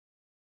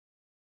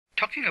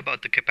Talking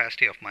about the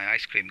capacity of my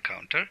ice cream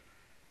counter,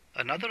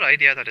 another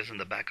idea that is in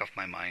the back of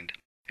my mind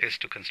is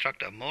to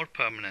construct a more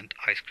permanent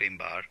ice cream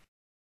bar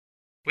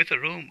with a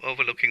room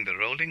overlooking the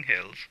rolling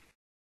hills,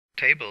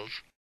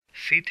 tables,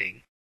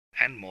 seating,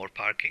 and more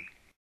parking.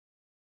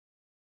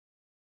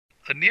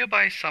 A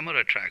nearby summer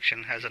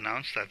attraction has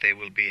announced that they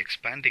will be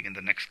expanding in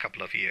the next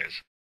couple of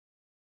years.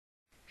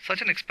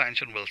 Such an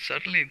expansion will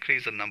certainly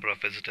increase the number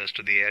of visitors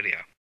to the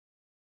area.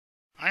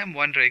 I am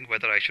wondering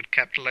whether I should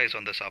capitalize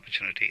on this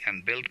opportunity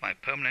and build my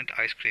permanent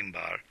ice cream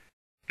bar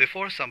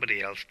before somebody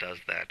else does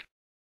that.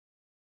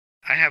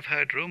 I have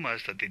heard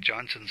rumors that the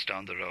Johnsons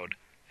down the road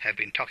have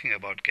been talking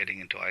about getting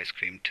into ice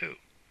cream too.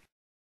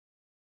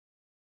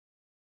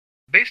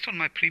 Based on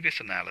my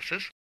previous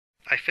analysis,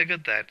 I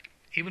figured that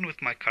even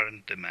with my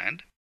current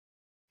demand,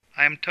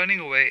 I am turning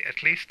away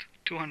at least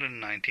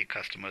 290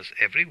 customers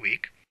every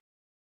week,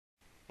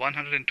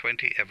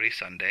 120 every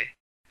Sunday,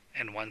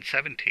 and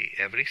 170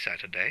 every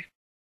Saturday.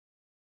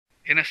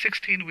 In a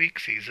 16-week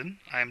season,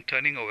 I am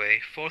turning away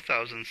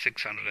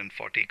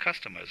 4,640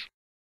 customers.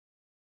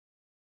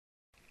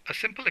 A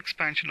simple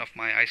expansion of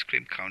my ice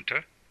cream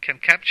counter can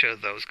capture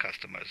those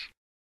customers.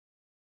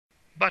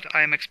 But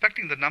I am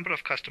expecting the number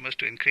of customers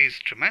to increase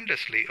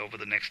tremendously over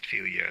the next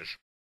few years.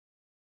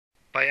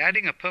 By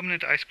adding a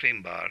permanent ice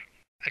cream bar,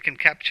 I can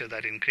capture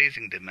that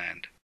increasing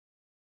demand.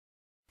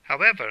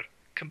 However,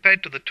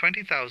 compared to the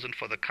 $20,000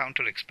 for the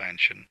counter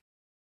expansion,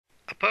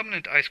 a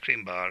permanent ice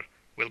cream bar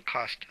will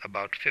cost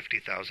about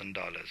 $50,000.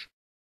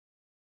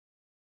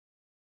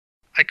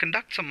 I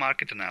conduct some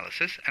market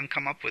analysis and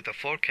come up with a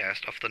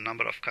forecast of the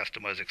number of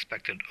customers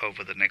expected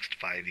over the next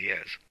 5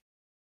 years.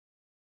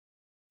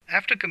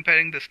 After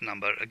comparing this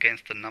number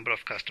against the number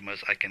of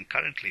customers I can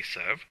currently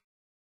serve,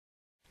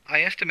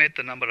 I estimate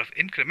the number of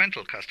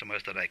incremental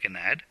customers that I can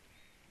add.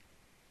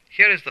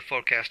 Here is the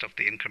forecast of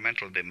the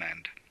incremental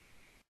demand.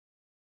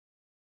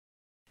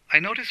 I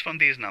notice from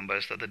these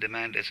numbers that the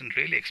demand isn't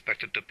really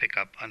expected to pick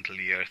up until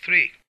year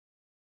 3.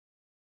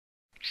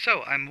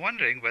 So I'm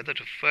wondering whether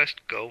to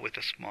first go with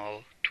a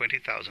small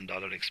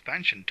 $20,000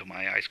 expansion to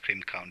my ice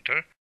cream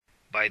counter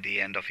by the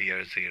end of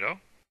year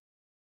 0,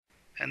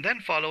 and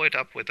then follow it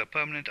up with a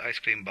permanent ice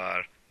cream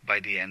bar by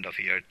the end of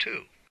year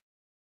 2.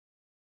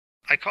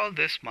 I call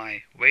this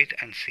my wait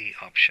and see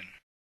option.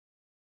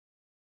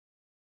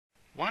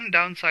 One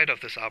downside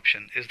of this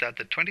option is that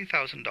the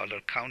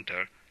 $20,000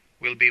 counter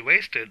will be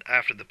wasted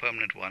after the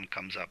permanent one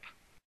comes up.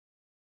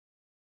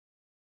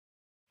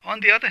 On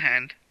the other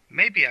hand,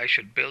 maybe I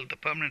should build the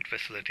permanent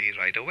facility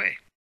right away.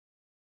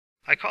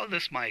 I call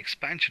this my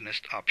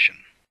expansionist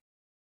option.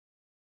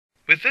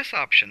 With this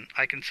option,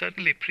 I can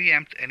certainly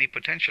preempt any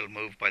potential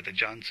move by the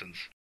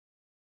Johnsons.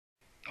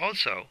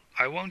 Also,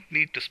 I won't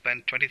need to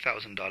spend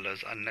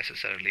 $20,000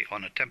 unnecessarily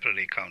on a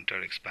temporary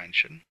counter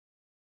expansion.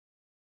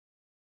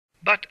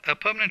 But a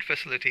permanent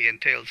facility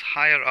entails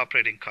higher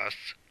operating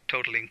costs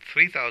totaling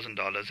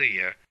 $3,000 a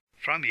year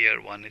from year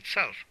 1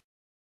 itself,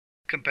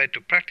 compared to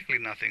practically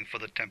nothing for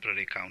the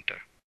temporary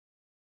counter.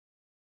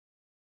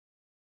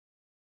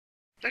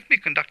 Let me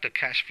conduct a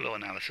cash flow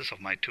analysis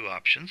of my two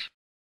options.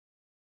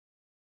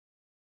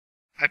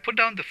 I put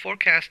down the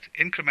forecast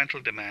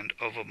incremental demand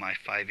over my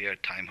 5-year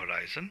time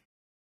horizon.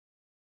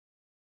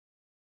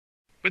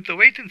 With the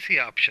wait and see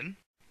option,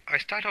 I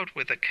start out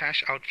with a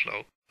cash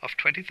outflow of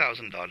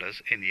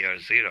 $20,000 in year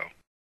 0.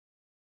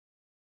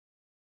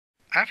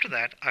 After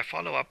that, I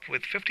follow up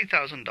with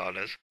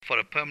 $50,000 for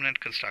a permanent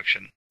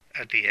construction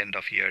at the end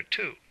of year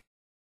 2.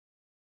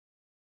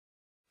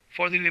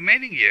 For the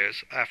remaining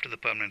years after the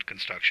permanent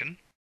construction,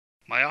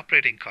 my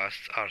operating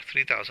costs are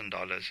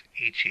 $3,000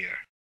 each year.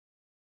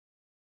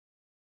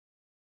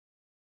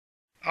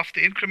 Of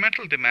the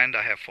incremental demand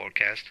I have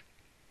forecast,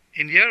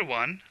 in year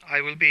 1, I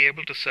will be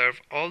able to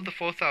serve all the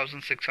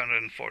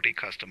 4,640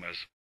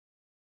 customers.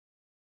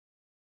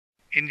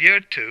 In year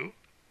 2,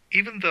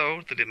 even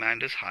though the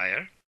demand is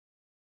higher,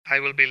 I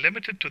will be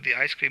limited to the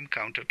ice cream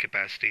counter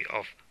capacity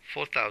of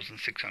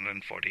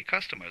 4,640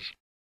 customers.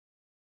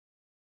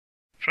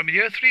 From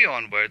year 3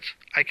 onwards,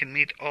 I can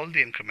meet all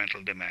the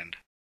incremental demand.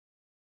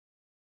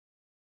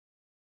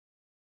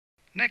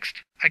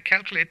 Next, I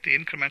calculate the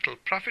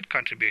incremental profit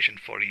contribution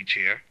for each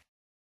year,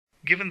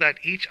 given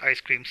that each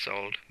ice cream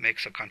sold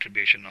makes a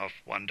contribution of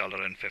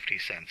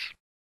 $1.50.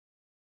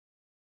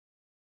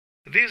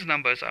 These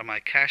numbers are my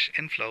cash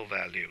inflow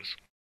values.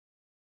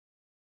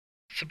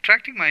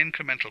 Subtracting my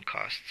incremental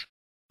costs,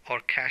 or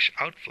cash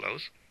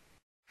outflows,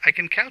 I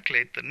can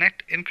calculate the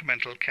net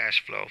incremental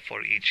cash flow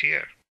for each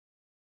year.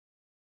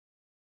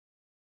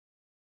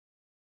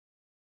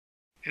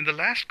 In the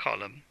last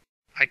column,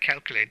 I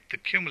calculate the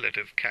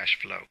cumulative cash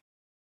flow.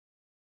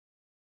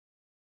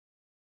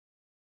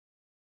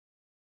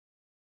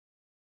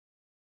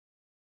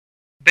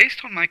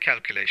 Based on my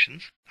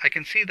calculations, I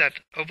can see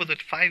that over the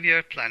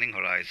 5-year planning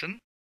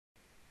horizon,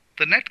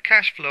 the net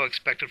cash flow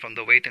expected from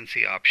the wait and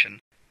see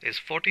option is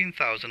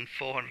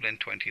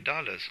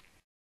 $14,420.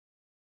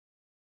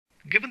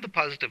 Given the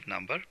positive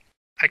number,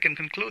 I can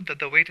conclude that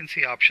the wait and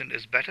see option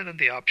is better than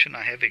the option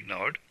I have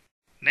ignored,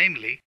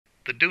 namely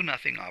the do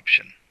nothing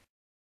option.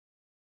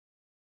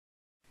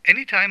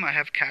 Anytime I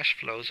have cash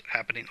flows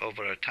happening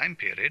over a time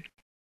period,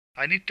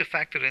 I need to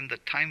factor in the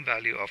time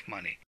value of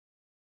money.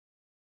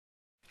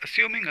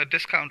 Assuming a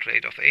discount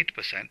rate of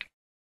 8%,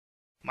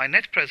 my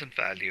net present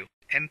value,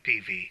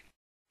 NPV,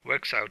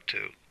 works out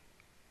to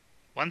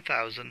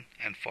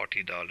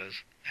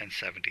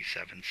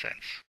 $1,040.77.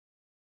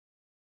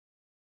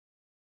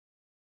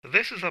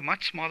 This is a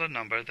much smaller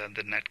number than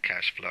the net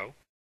cash flow,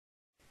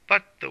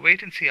 but the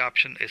wait-and-see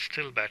option is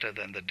still better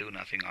than the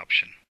do-nothing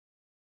option.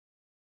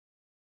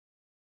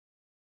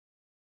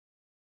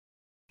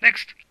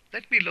 Next,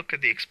 let me look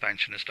at the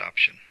expansionist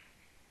option.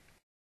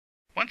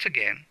 Once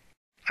again,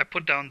 I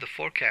put down the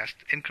forecast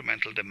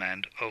incremental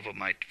demand over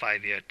my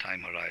 5-year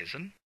time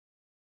horizon.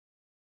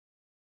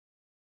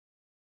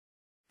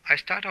 I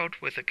start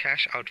out with a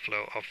cash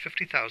outflow of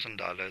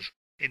 $50,000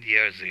 in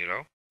year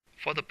 0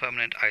 for the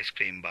permanent ice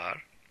cream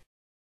bar.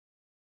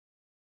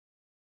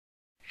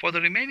 For the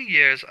remaining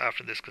years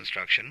after this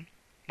construction,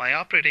 my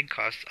operating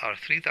costs are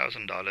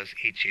 $3,000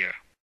 each year.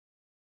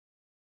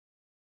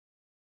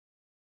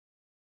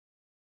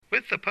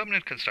 With the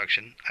permanent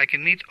construction, I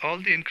can meet all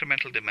the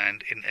incremental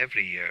demand in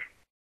every year.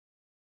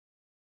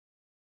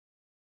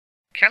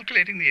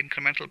 Calculating the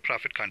incremental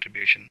profit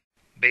contribution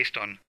based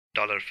on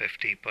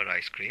 $1.50 per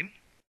ice cream,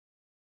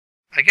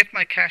 I get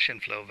my cash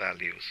inflow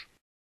values.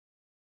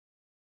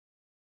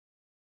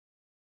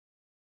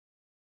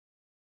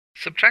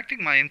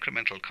 Subtracting my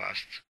incremental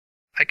costs,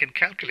 I can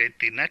calculate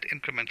the net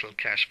incremental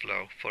cash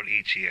flow for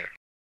each year.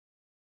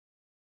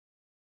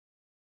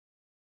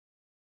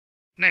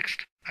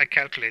 Next, I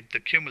calculate the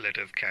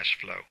cumulative cash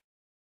flow.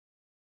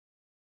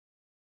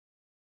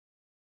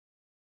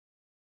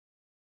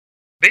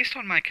 Based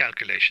on my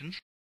calculations,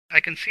 I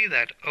can see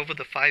that over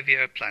the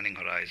 5-year planning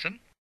horizon,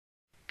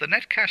 the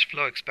net cash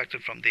flow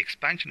expected from the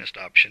expansionist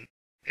option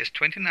is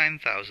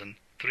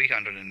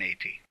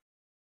 $29,380.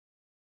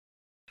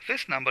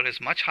 This number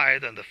is much higher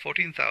than the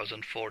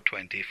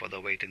 $14,420 for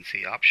the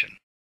wait-and-see option.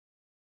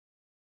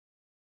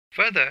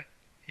 Further,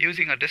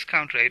 using a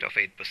discount rate of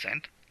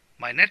 8%,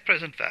 my net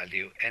present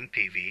value,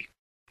 NPV,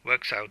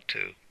 works out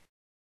to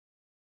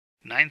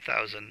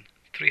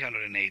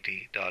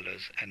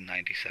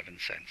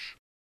 $9,380.97.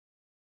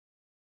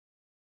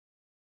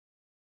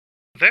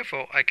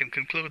 Therefore, I can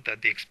conclude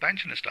that the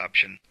expansionist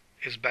option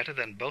is better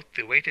than both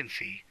the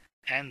wait-and-see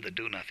and the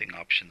do-nothing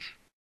options.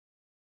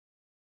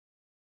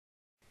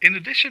 In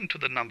addition to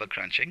the number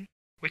crunching,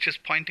 which is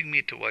pointing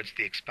me towards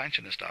the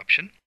expansionist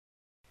option,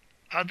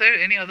 are there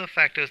any other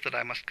factors that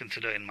I must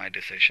consider in my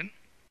decision?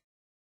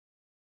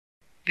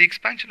 The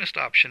expansionist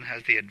option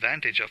has the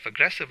advantage of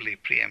aggressively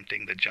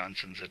preempting the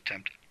Johnsons'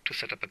 attempt to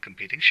set up a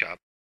competing shop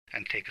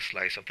and take a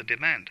slice of the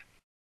demand.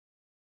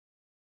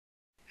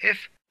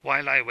 If,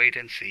 while I wait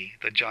and see,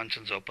 the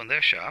Johnsons open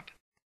their shop,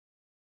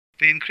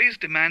 the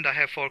increased demand I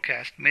have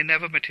forecast may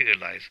never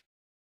materialize,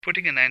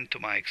 putting an end to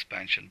my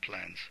expansion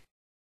plans.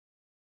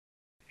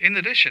 In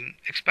addition,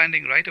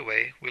 expanding right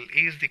away will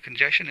ease the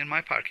congestion in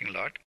my parking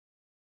lot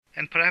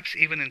and perhaps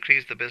even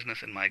increase the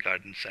business in my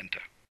garden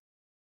center.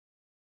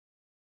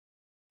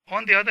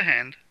 On the other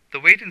hand, the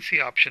wait-and-see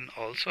option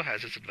also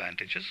has its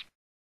advantages.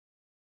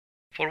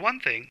 For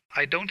one thing,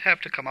 I don't have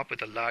to come up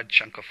with a large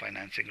chunk of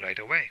financing right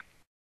away.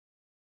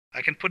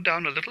 I can put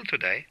down a little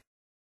today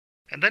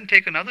and then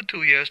take another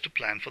 2 years to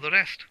plan for the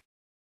rest.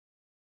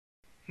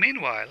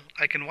 Meanwhile,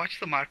 I can watch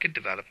the market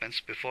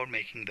developments before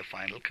making the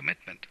final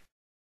commitment.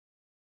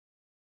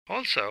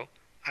 Also,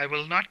 I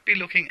will not be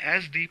looking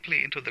as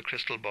deeply into the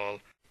crystal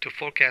ball to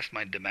forecast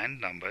my demand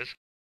numbers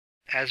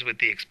as with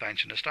the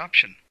expansionist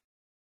option.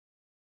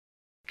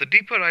 The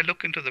deeper I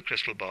look into the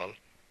crystal ball,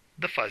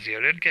 the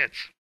fuzzier it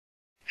gets,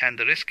 and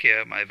the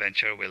riskier my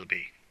venture will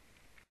be.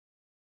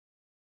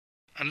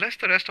 Unless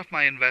the rest of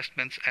my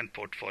investments and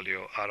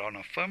portfolio are on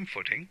a firm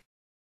footing,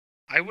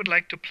 I would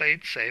like to play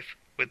it safe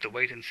with the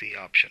wait-and-see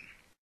option.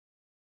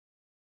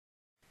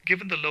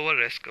 Given the lower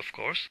risk, of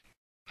course,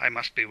 I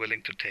must be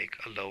willing to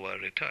take a lower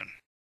return.